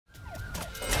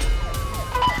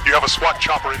have a SWAT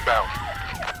chopper inbound.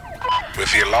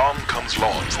 With the alarm comes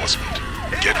law enforcement.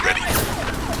 Get ready.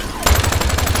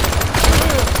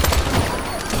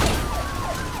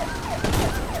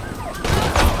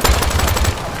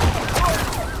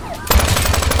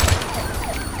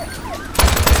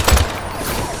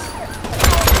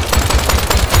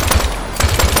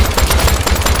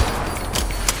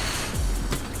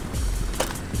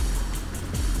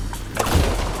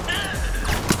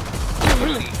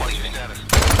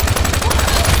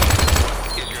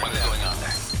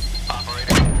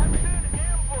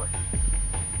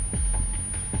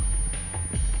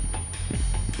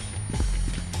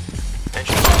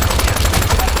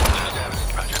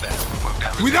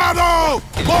 ¡Cuidado!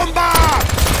 ¡Bomba!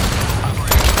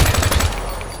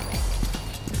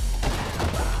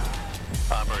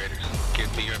 Operators,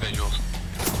 give me your visuals.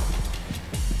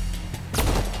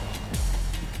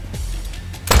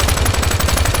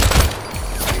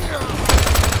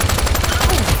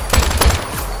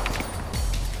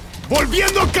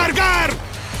 ¡Volviendo a cargar!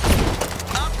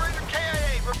 Operator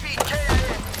KIA, repeat, KIA.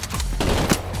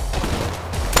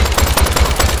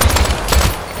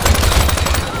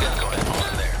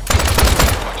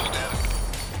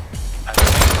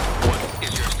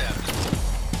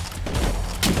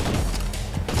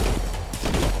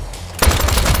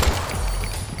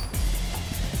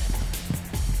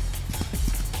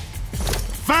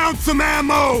 Found some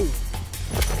ammo!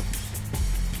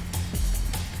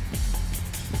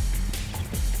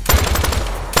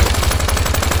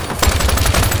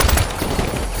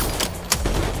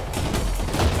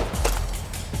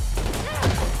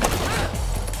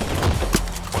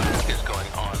 What is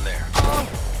going on there?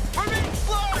 We're being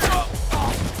slaughtered!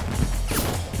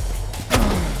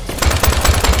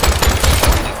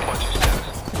 What's your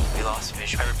status? We lost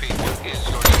visual. I repeat, what is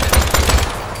your status?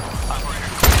 Operator.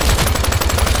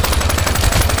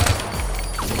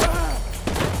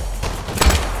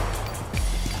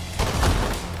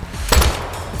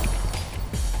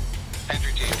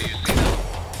 Entry team, do you see them?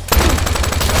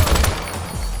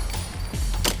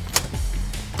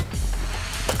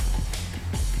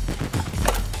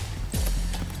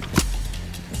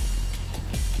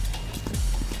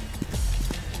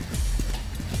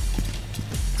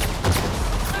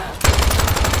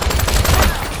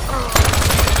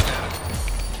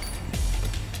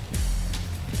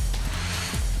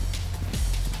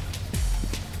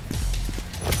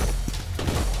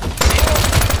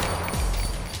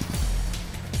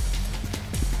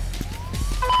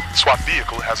 SWAT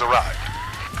vehicle has arrived.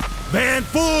 Van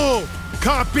full!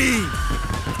 Copy!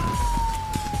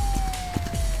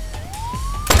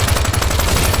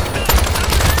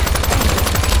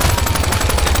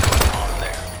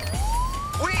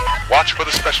 Watch for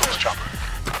the specialist chopper.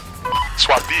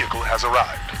 SWAT vehicle has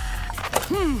arrived.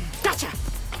 Gotcha!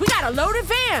 We got a loaded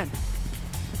van!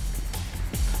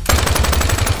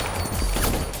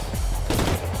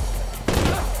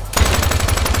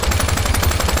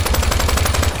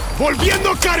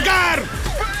 ¡Volviendo a cargar!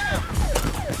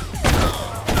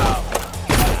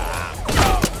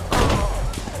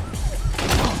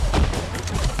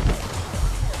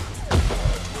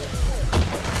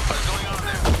 What's going on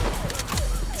there?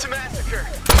 It's a massacre.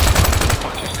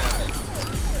 What's your status?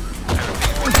 I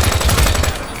repeat, what is your status?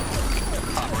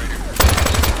 Operator.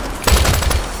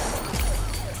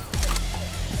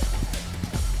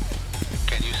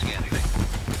 Can you see anything?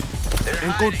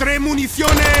 ¡Encontré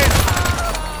municiones!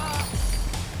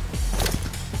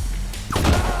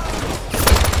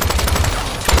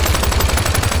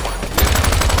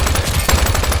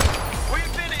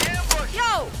 We've been ambushed.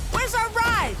 Yo, where's our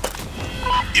ride?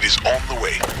 It is on the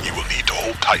way. You will need to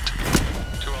hold tight.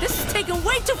 This is taking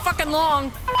way too fucking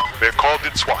long. They're called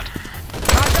in SWAT.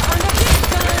 Roger on the big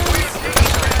guns.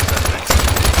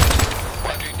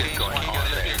 What is going on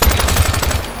there?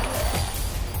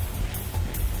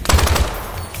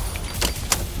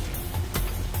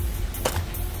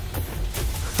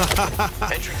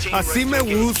 Entry team Así ready me to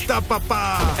engage. gusta, papá.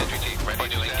 Entry team, ready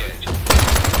to engage.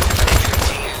 Entry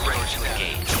team ready to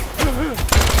engage.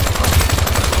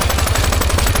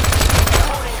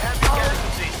 Heavy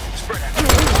casualties. Spread out.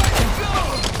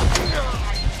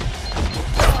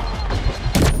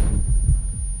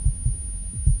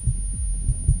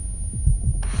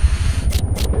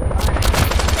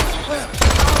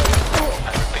 I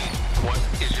repeat, what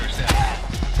is your status?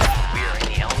 We are in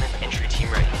the element. Entry team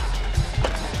ready.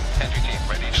 Entry team,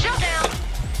 ready to engage.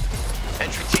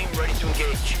 Entry team ready to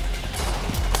engage.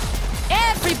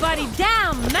 Everybody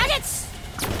down, maggots!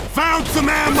 Found some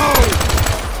ammo! I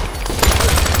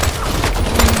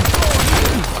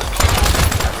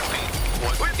repeat,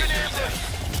 what is your status?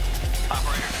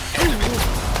 Operator, entry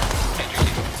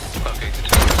team.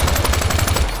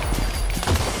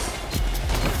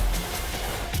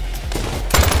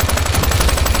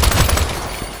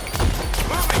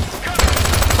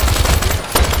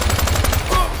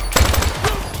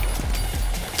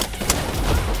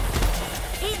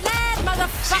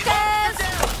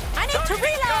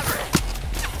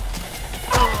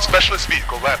 Specialist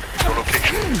vehicle landing at your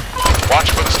location. Watch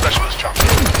for the specialist chopper.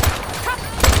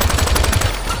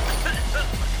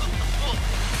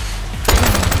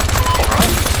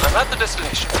 Alright, I'm at the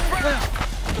destination.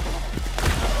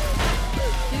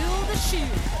 Kill the shield.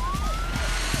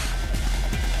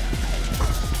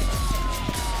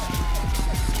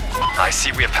 I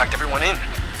see we have packed everyone in.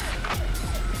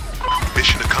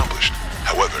 Mission accomplished.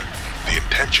 However, the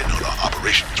intention on our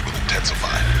operations will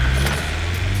intensify.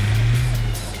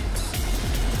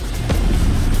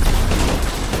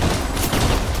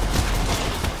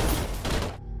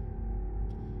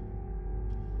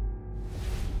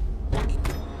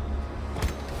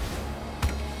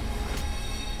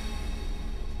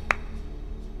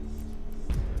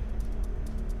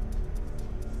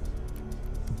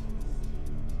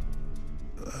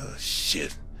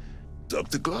 Shit. Drop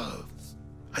the gloves.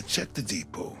 I checked the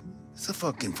depot. It's a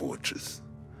fucking fortress.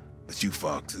 But you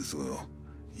foxes will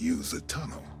use a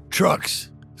tunnel.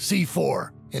 Trucks,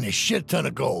 C4, and a shit ton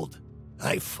of gold.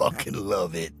 I fucking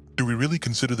love it. Do we really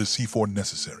consider the C4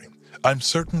 necessary? I'm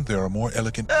certain there are more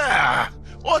elegant...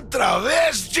 Otra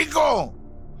vez, chico!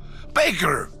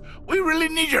 Baker, we really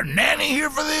need your nanny here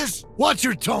for this? Watch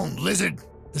your tone, lizard.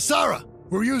 Sarah,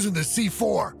 we're using the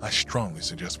C4. I strongly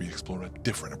suggest we explore a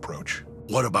different approach.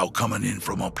 What about coming in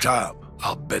from up top?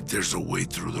 I'll bet there's a way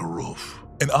through the roof.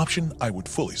 An option I would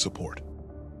fully support.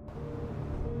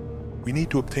 We need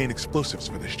to obtain explosives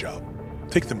for this job.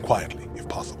 Take them quietly, if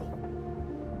possible.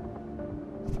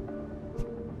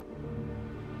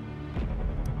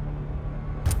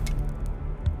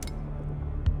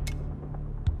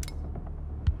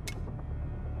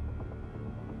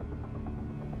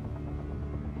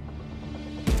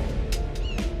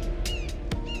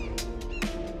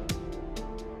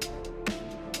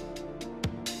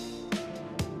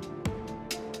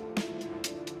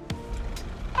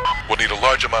 We'll need a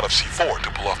large amount of C4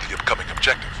 to pull off the upcoming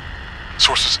objective.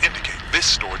 Sources indicate this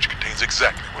storage contains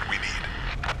exactly what we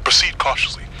need. Proceed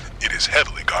cautiously. It is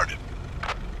heavily guarded.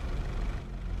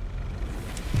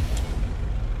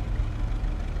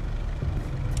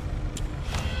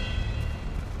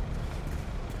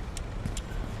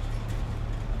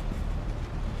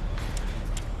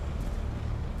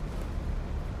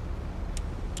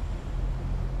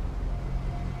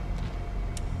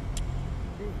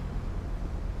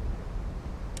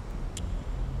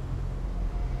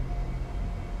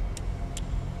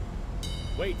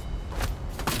 Wait.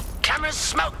 Cameras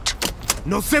smoked.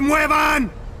 No se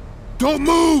muevan! Don't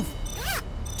move!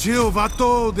 Chill,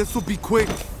 vato. This will be quick.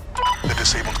 The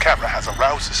disabled camera has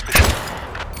aroused suspicion.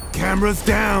 Cameras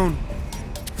down.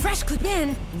 Fresh clip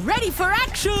in. Ready for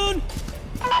action.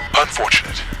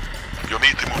 Unfortunate. You'll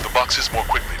need to move the boxes more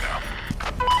quickly now.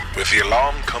 With the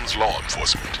alarm comes law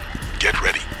enforcement. Get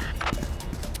ready.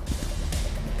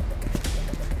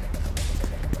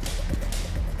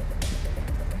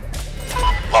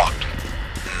 Locked.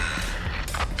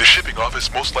 The shipping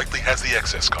office most likely has the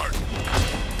access card.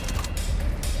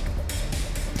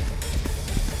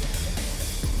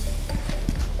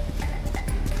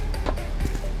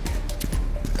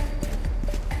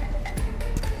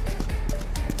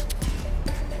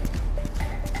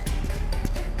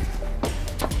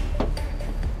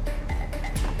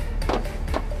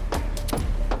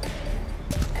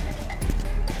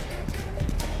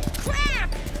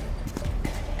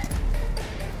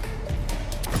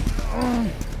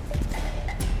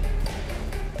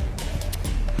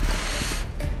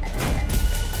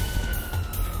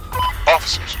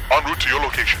 Officers, en route to your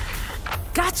location.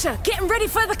 Gotcha. Getting ready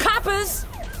for the coppers.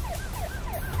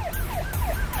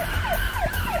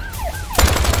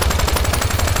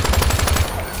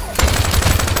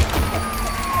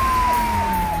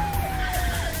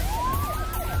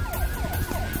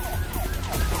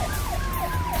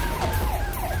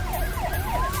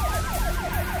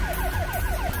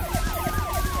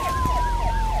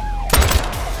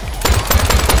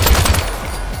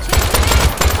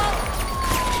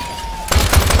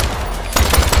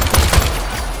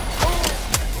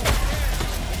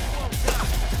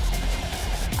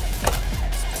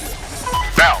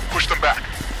 Now, push them back.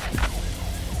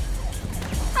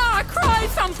 Ah, cry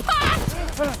some pot!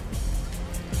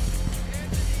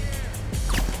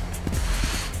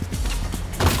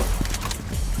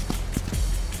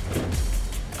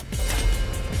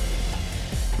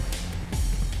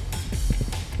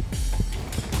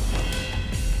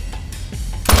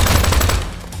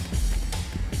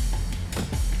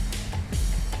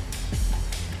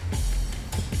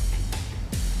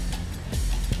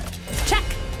 Check.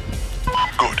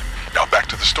 Good. Now back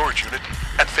to the storage unit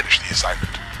and finish the assignment.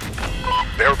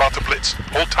 They're about to blitz.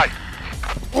 Hold tight.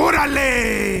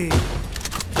 Órale!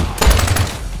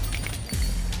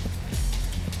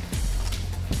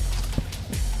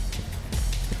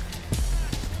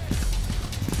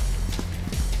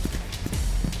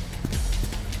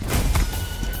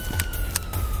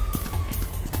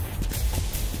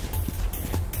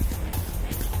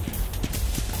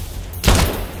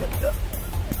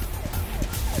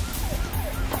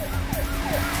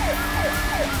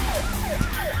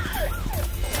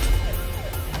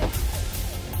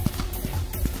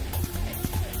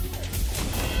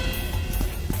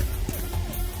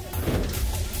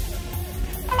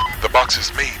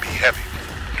 boxes may be heavy.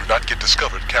 Do not get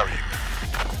discovered carrying them.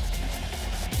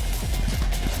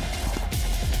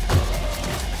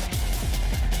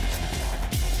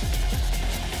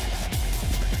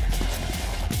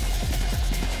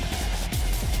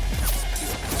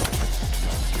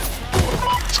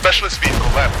 Specialist vehicle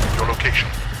landing at your location.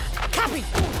 Copy.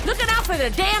 Looking out for the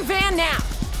damn van now.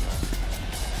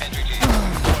 Entry team.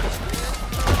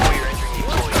 We're entering the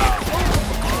employee.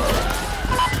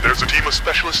 There's a team of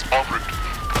specialists en route.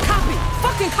 Copy.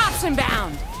 Fucking cops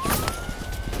inbound.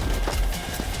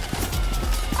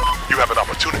 You have an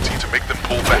opportunity to make them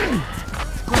pull back.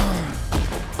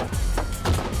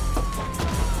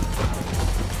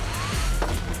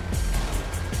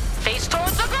 Face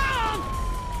towards the ground!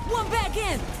 One back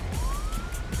in.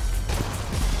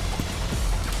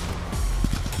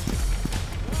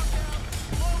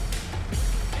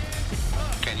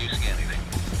 Can you see anything?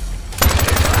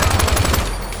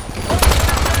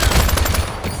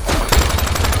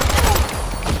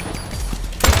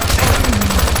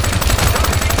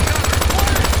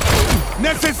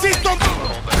 ¡Necesito!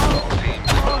 Pull back, all teams.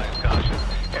 Advise caution.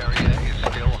 Area is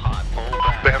still hot. Pull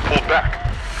back. They have pulled back.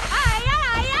 Aye,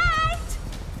 aye, aye.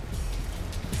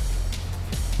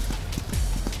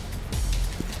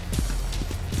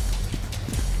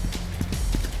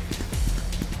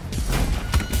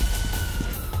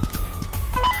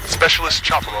 Specialist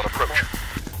chopper on approach.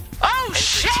 Oh Entry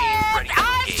shit! team ready to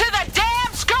Eyes engage. to the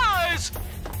damn skies!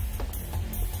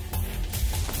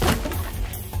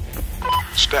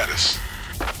 Status.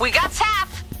 We got tap!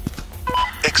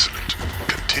 Excellent.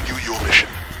 Continue your mission.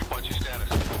 What's your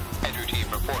status? Entry team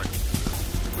report.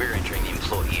 We're entering the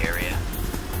employee area.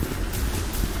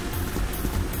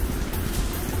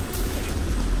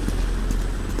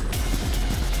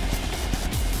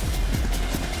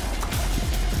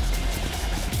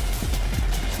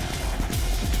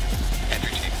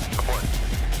 Entry team report.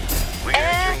 We're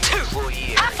entering the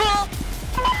employee Half area.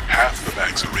 full! Half the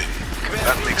bags are in.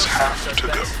 That leaves half to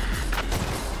go.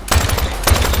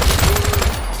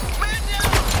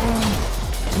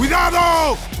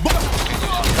 ¡Cuidado!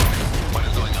 What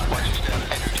is going on? What's your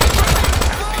status? Entry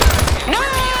team. No!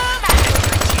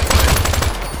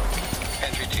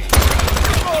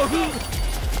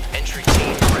 Entry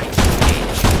team ready to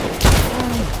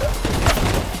engage.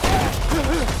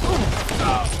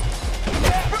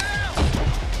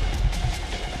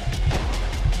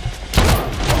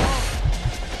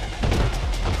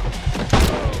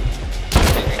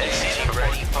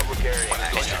 Ready, public area.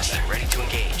 Entry team ready to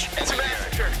engage.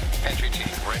 Entry team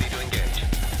ready to engage.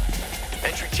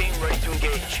 Entry team ready to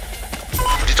engage.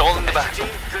 Just hold in the back. Entry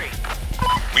team, green.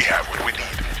 We have what we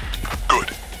need.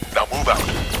 Good. Now move out.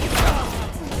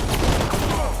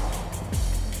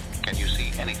 Can you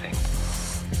see anything?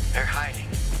 They're hiding.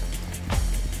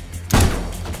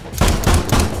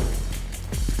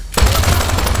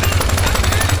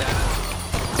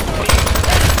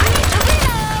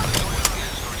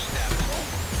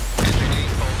 Entry team,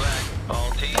 pull back.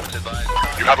 All teams advise.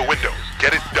 You have a window.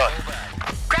 Get it done.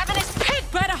 Grabbing his pig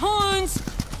by the horns.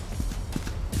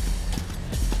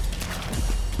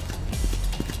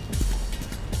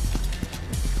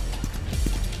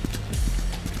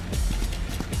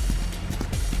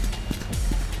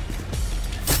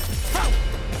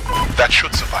 That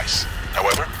should suffice.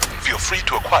 However, feel free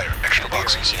to acquire extra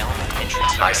boxes.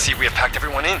 I see we have packed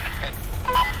everyone in.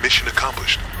 Mission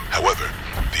accomplished. However,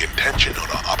 the intention on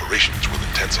our operations will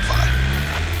intensify.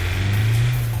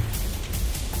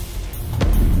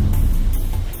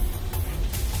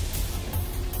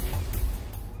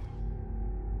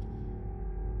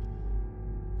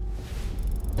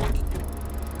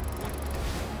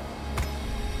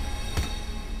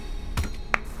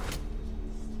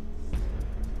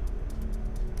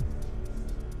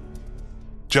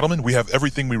 Gentlemen, we have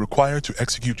everything we require to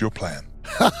execute your plan.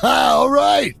 All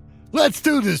right. Let's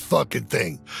do this fucking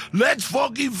thing. Let's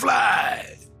fucking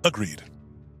fly! Agreed.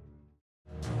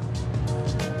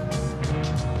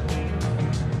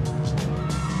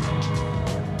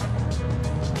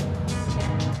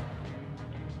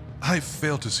 I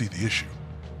failed to see the issue.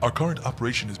 Our current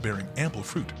operation is bearing ample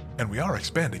fruit, and we are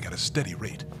expanding at a steady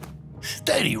rate.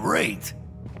 Steady rate.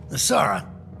 Sarah,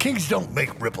 kings don't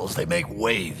make ripples, they make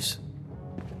waves.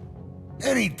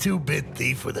 Any two-bit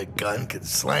thief with a gun can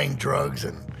slang drugs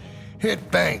and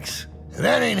hit banks. And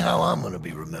that ain't how I'm gonna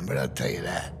be remembered, I'll tell you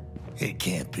that. It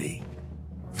can't be.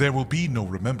 There will be no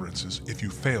remembrances if you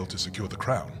fail to secure the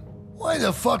crown. Why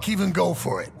the fuck even go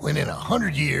for it, when in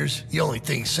 100 years, the only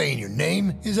thing saying your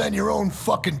name is on your own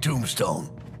fucking tombstone?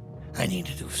 I need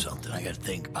to do something, I gotta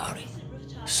think about it.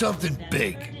 Something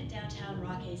big. In downtown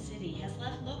Rockay City has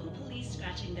left local police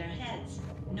scratching their heads.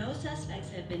 No No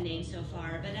suspects have been named so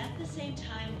far, but at the same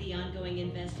time, the ongoing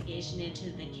investigation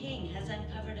into the King has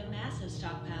uncovered a massive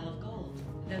stockpile of gold.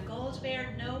 The gold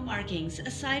bared no markings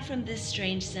aside from this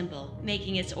strange symbol,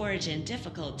 making its origin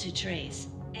difficult to trace.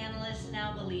 Analysts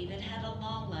now believe it had a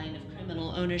long line of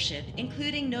criminal ownership,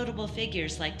 including notable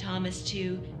figures like Thomas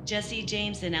II, Jesse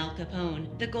James, and Al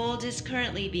Capone. The gold is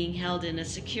currently being held in a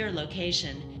secure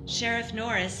location. Sheriff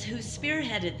Norris, who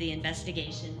spearheaded the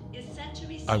investigation, is set to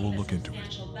receive I will a look into it.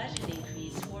 substantial budget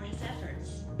increase for his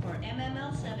efforts. For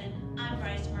MML7, I'm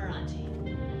Bryce Moranti.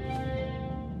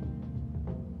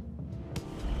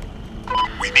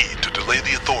 We need to delay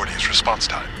the authorities' response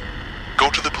time. Go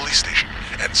to the police station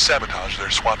and sabotage their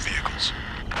SWAT vehicles.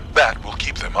 That will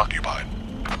keep them occupied.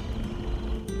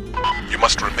 You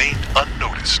must remain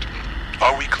unnoticed.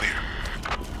 Are we clear?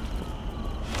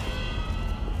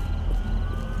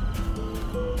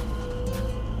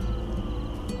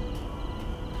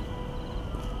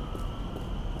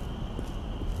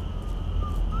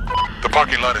 The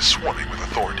parking lot is swarming with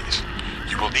authorities.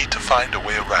 You will need to find a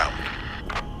way around.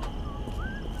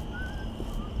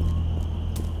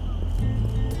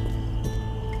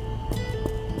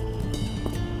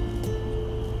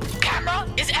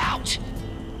 Is out!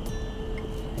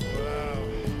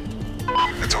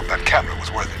 Let's hope that camera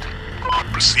was worth it.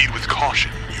 Proceed with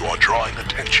caution. You are drawing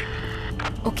attention.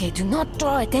 Okay, do not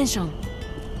draw attention.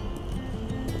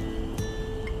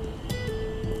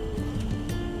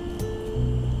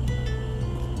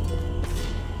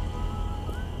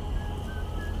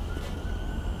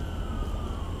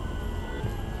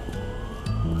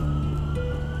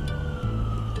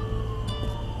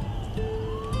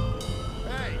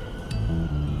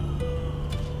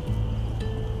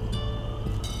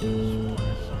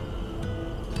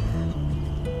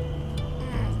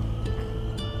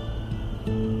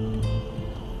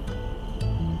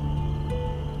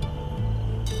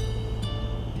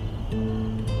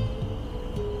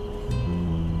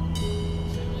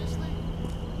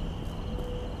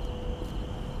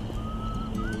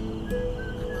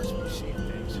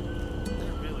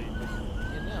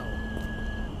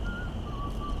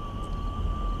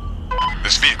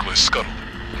 This vehicle is scuttled.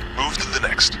 Move to the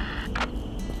next.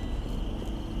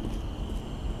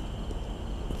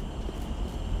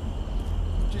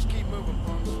 Just keep moving,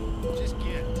 punks. Just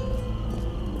get.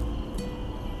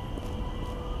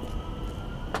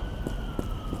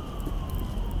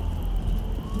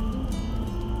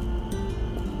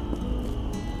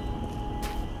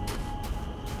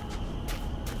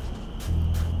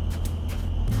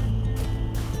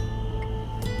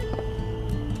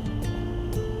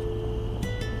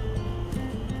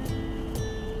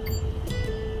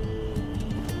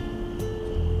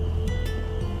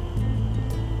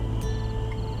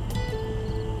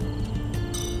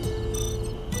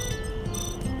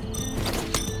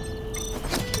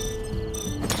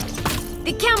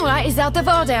 The camera is out of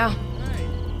order.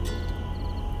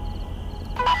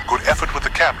 Good effort with the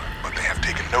camera, but they have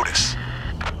taken notice.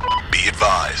 Be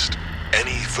advised,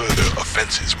 any further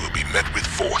offenses will be met with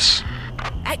force.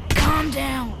 Calm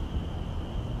down.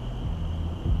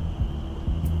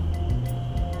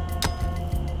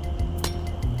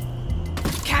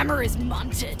 Camera is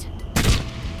mounted.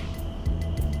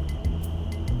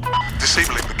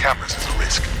 Disabling the cameras is a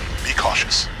risk. Be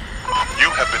cautious. You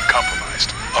have been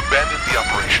compromised. Abandon the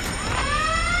operation.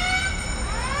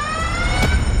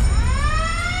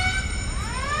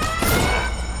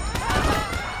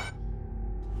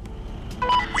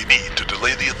 We need to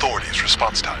delay the authorities'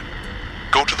 response time.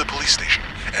 Go to the police station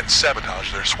and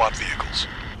sabotage their SWAT vehicles.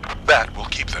 That will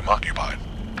keep them occupied.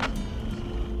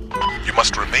 You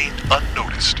must remain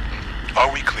unnoticed. Are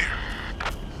we clear?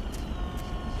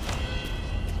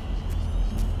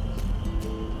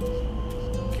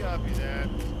 Copy that.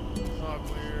 All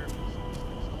clear.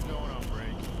 I'm going on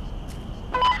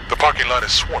break. The parking lot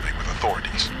is swarming with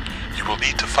authorities. You will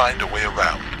need to find a way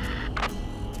around.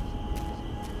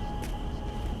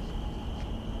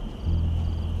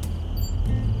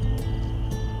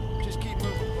 Just keep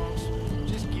moving, punks.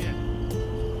 Just get.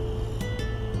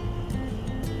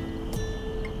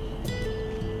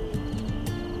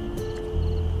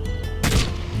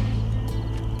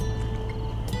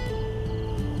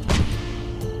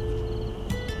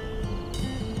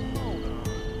 Hold on.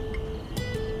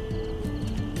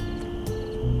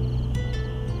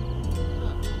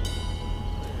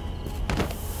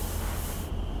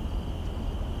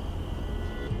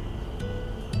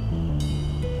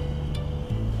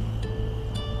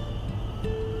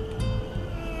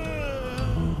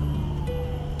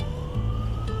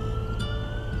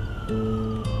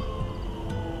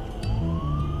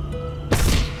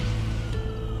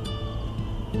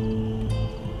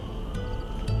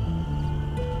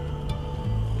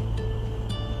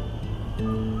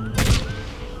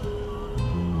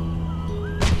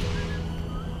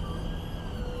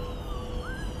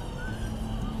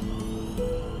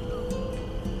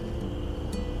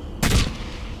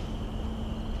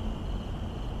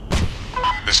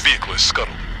 This vehicle is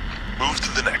scuttled. Move to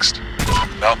the next.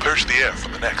 Now purge the air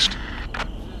from the next.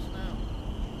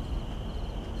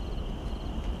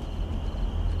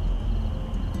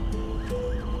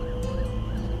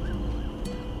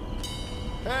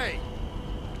 Hey!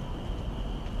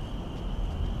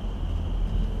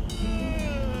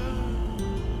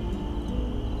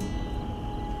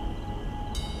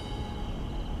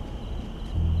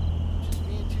 Just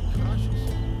being too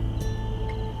cautious.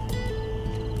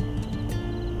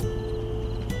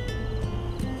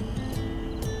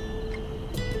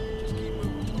 Just keep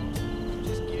moving.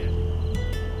 Just get it.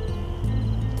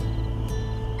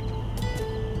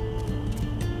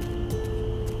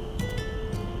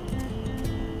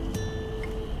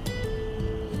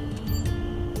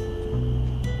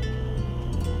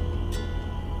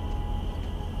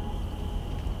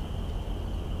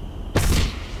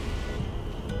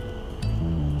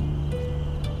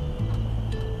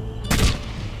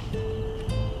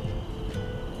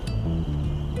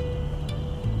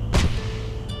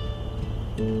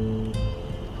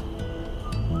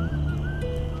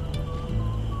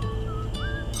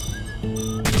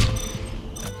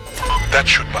 That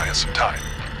should buy us some time.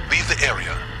 Leave the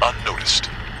area unnoticed.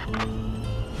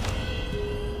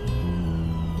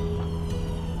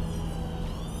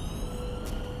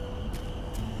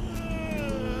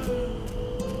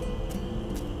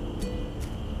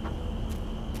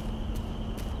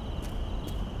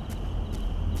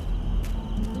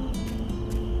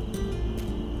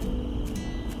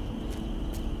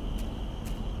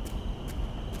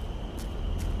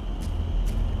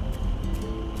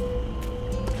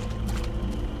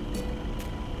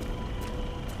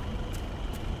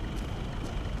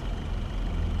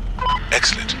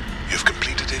 Excellent. You've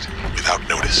completed it without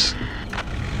notice.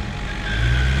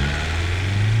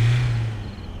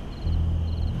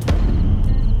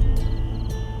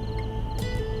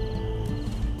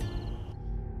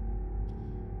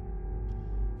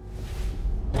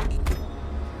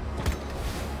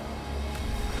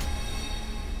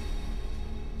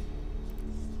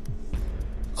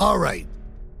 All right,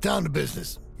 down to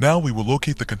business. Now we will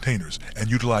locate the containers and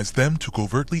utilize them to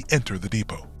covertly enter the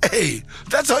depot. Hey,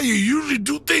 that's how you usually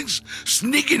do things?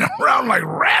 Sneaking around like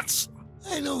rats?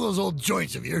 I know those old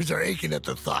joints of yours are aching at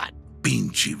the thought.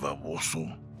 Pinche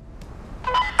baboso.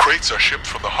 Crates are shipped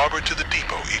from the harbor to the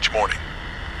depot each morning.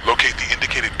 Locate the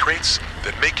indicated crates,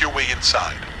 then make your way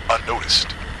inside,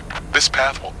 unnoticed. This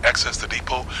path will access the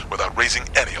depot without raising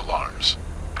any alarms.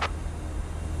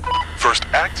 First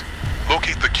act,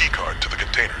 locate the keycard to the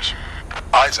containers.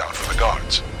 Eyes out for the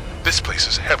guards. This place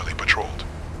is heavily patrolled.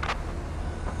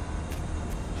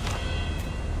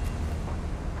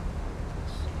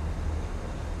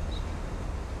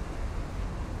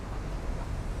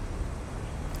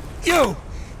 You!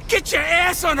 Get your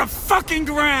ass on the fucking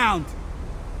ground!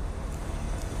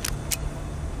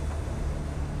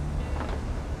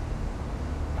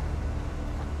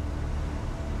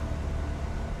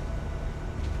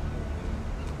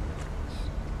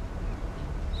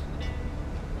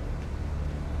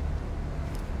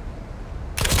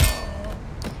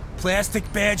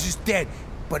 Plastic badge is dead,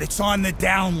 but it's on the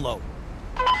down low.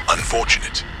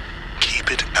 Unfortunate.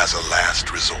 Keep it as a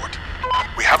last resort.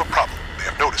 We have a problem. They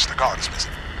have noticed the guard is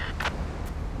missing.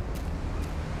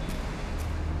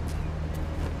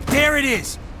 There it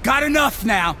is. Got enough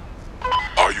now.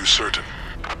 Are you certain?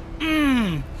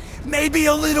 Maybe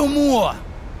a little more.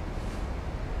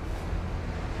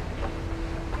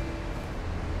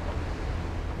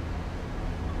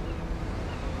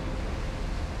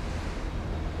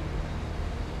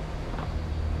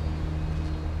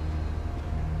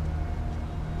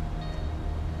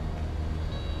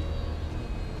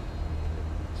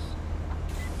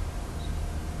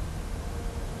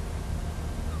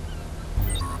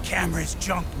 Camera's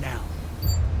junk now.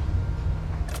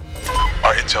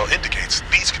 Our intel indicates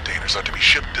these containers are to be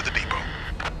shipped to the depot.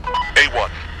 A1,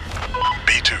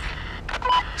 B2,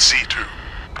 C2,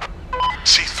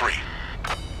 C3.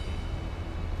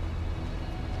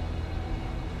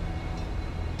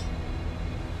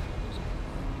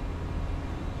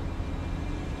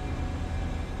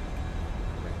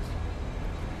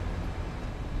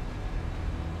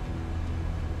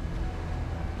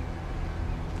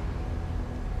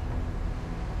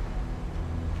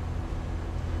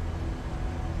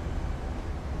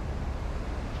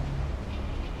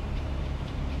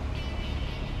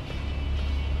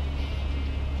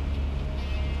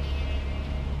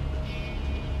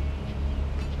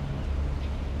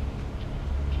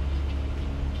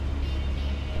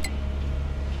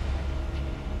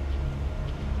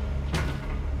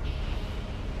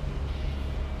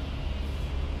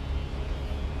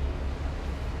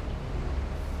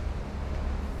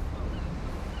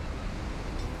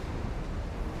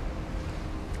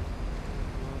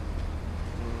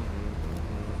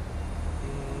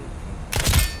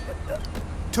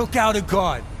 Took out a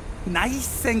guard.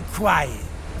 Nice and quiet.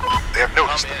 They have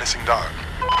noticed the missing dog.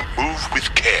 Move with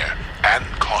care and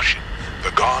caution.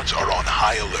 The guards are on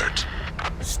high alert.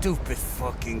 Stupid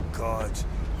fucking guards.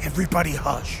 Everybody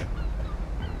hush.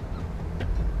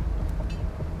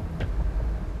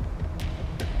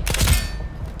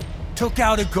 Took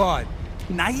out a guard.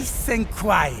 Nice and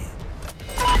quiet.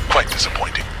 Quite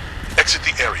disappointing. Exit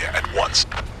the area at once.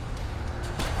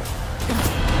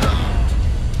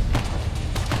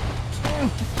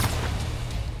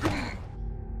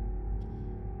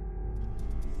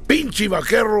 Pinche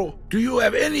vaquero, do you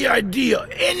have any idea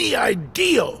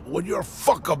what your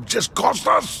fuck-up just cost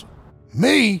us?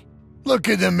 Me? Look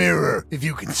in the mirror if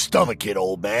you can stomach it,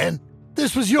 old man.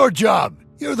 This was your job.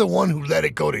 You're the one who let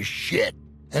it go to shit.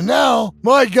 And now,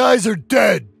 my guys are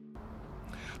dead.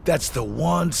 That's the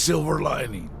one silver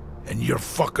lining. And you're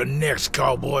fucking next,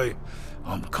 cowboy.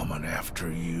 I'm coming after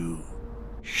you.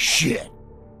 Shit.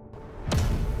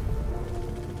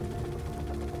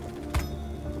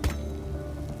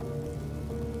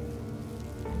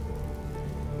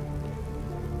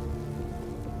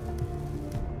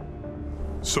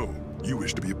 So, you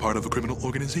wish to be a part of a criminal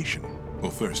organization?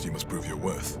 Well, first you must prove your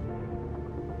worth.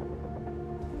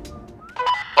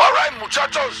 All right,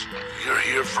 muchachos. You're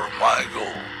here for my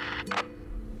goal.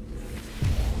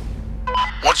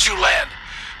 Once you land,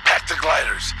 pack the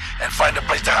gliders and find a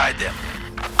place to hide them.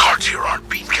 Guards here aren't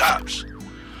beat cops.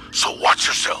 So watch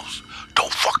yourselves.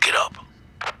 Don't fuck it up.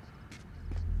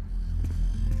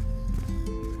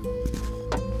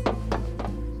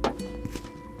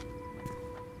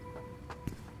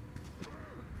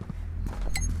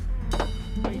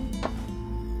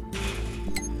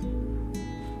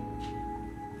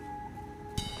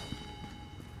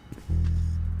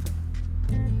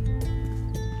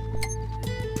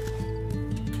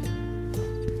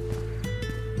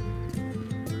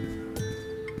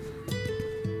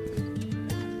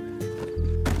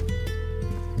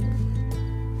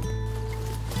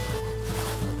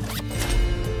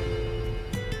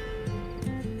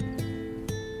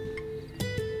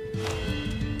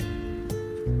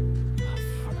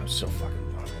 So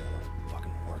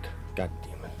fucking work. God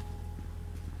damn it.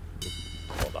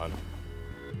 Hold on.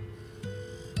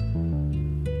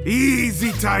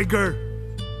 Easy, Tiger.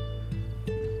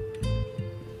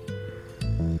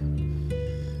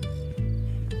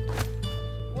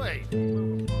 Wait.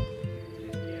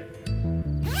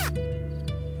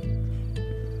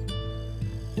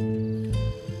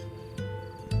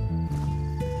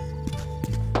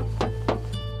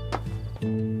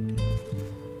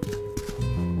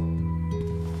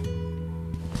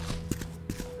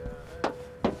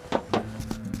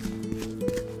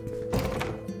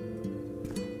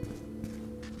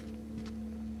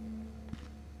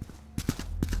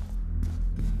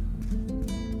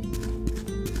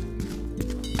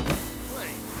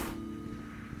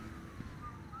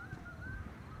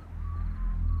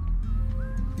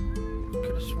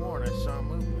 Sworn I saw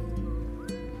movement.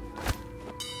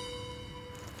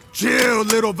 Chill,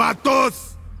 little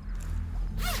vatos.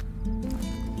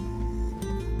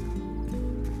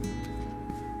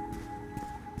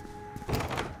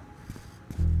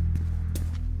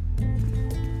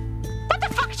 What the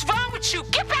fuck is wrong with you?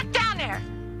 Get back down there!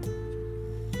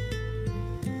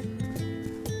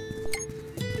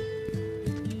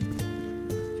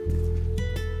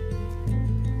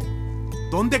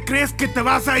 ¿Dónde crees que te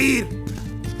vas a ir?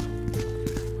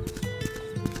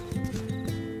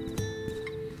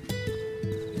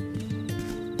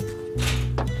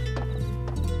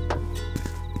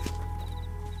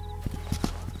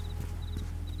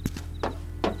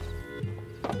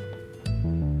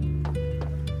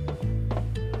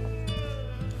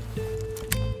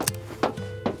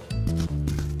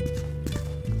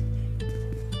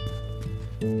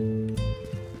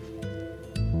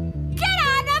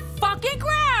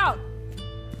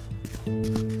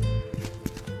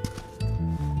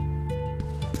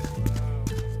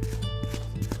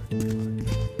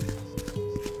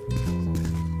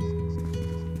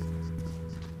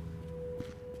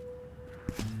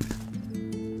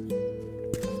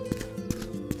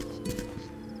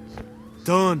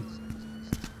 Done.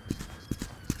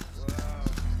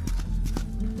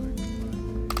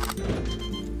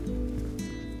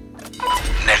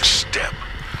 Next step,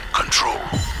 control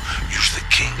room. Use the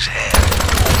king's hand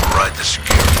to override the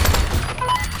security.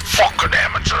 Fucking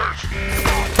amateurs.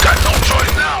 Got no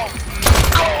choice now.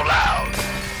 Go loud.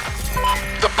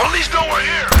 The police know we're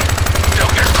here.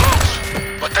 They'll get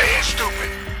close, but they ain't stupid.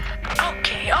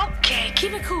 Okay.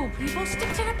 Keep it cool, people.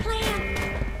 Stick to the plan.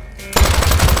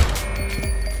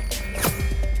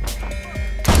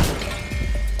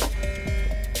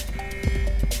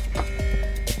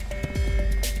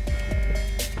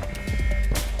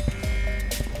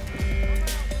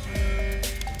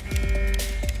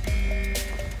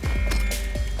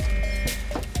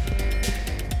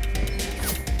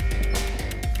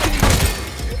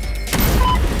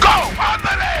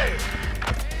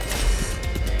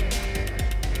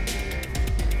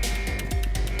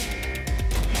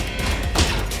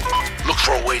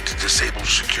 disable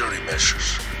security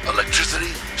measures.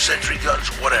 Electricity, sentry guns,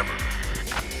 whatever.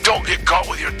 Don't get caught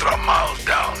with your thumb miles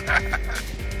down.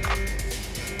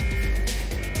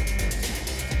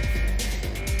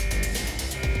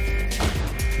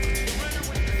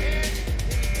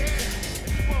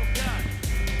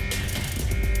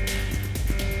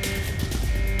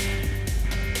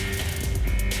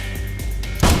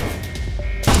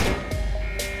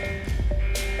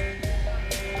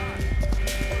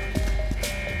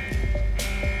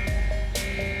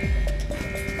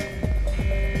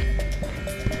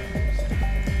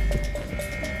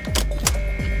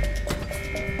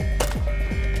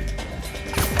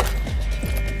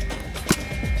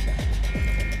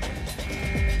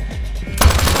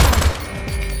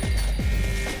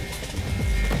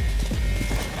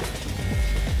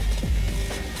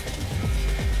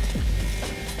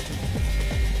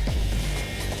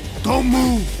 Don't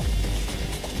move!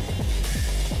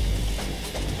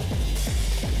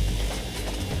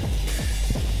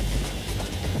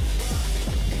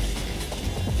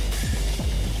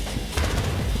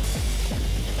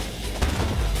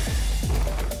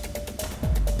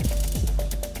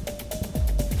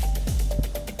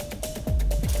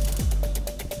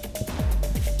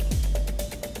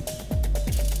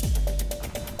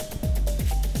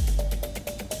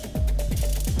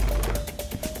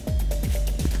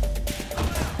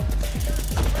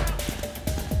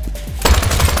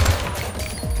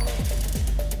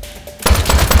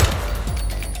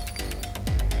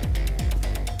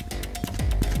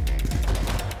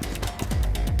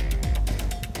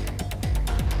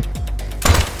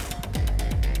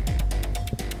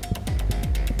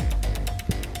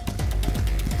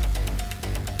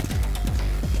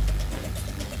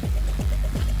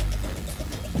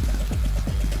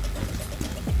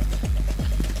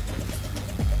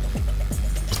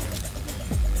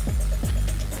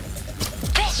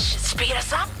 Speed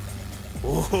us up?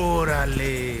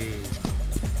 Órale!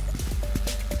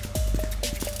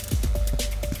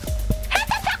 Hit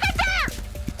the fucker down!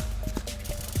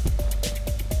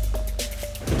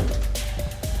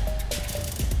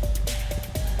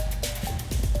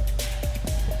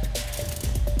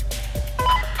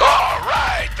 All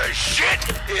right, the shit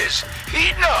is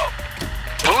heating up.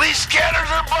 Police scanners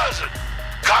are buzzing.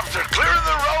 Cops are clearing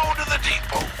the road to the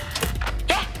depot.